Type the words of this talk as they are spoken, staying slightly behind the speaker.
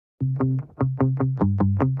Up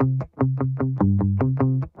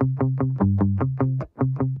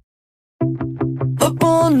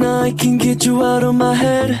all night, can get you out of my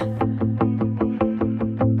head.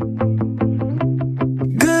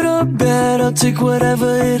 Good or bad, I'll take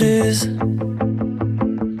whatever it is.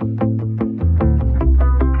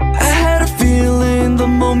 I had a feeling the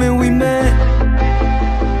moment we met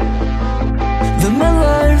that my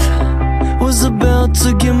life was about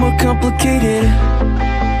to get more complicated.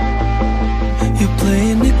 You're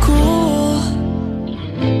playing it cool.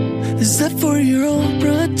 Is that for your own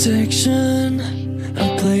protection?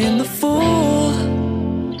 I'm playing the fool.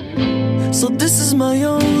 So this is my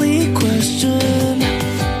only question.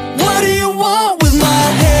 What do you want with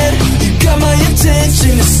my head? You got my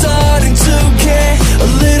attention, it's starting to get a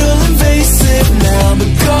little invasive now. But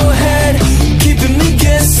go ahead, keeping me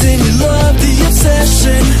guessing. You love the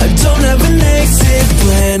obsession. I don't have an exit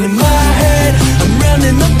plan in my head. I'm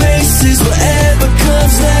rounding the bases, whatever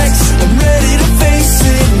comes next. I'm ready to face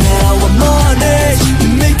it now. I'm on edge,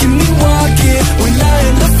 you're making me walk it. When I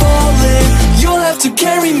end up falling, you'll have to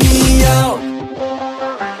carry me out.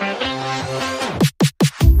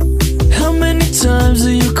 How many times do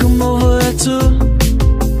you come over at 2?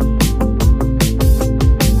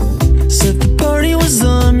 Said the party was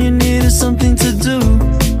on, you needed something to do.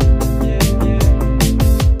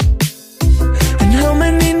 And how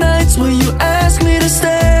many nights will you ask me to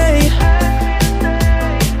stay?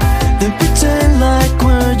 Then pretend like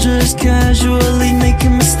we're just casually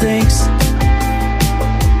making mistakes.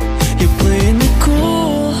 You're playing it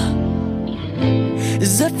cool.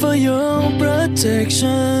 Is that for your own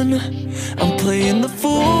protection? I'm playing the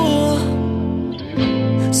fool.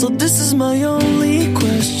 So this is my only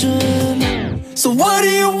question. So what do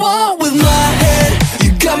you want with my head?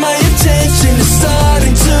 You got my attention, it's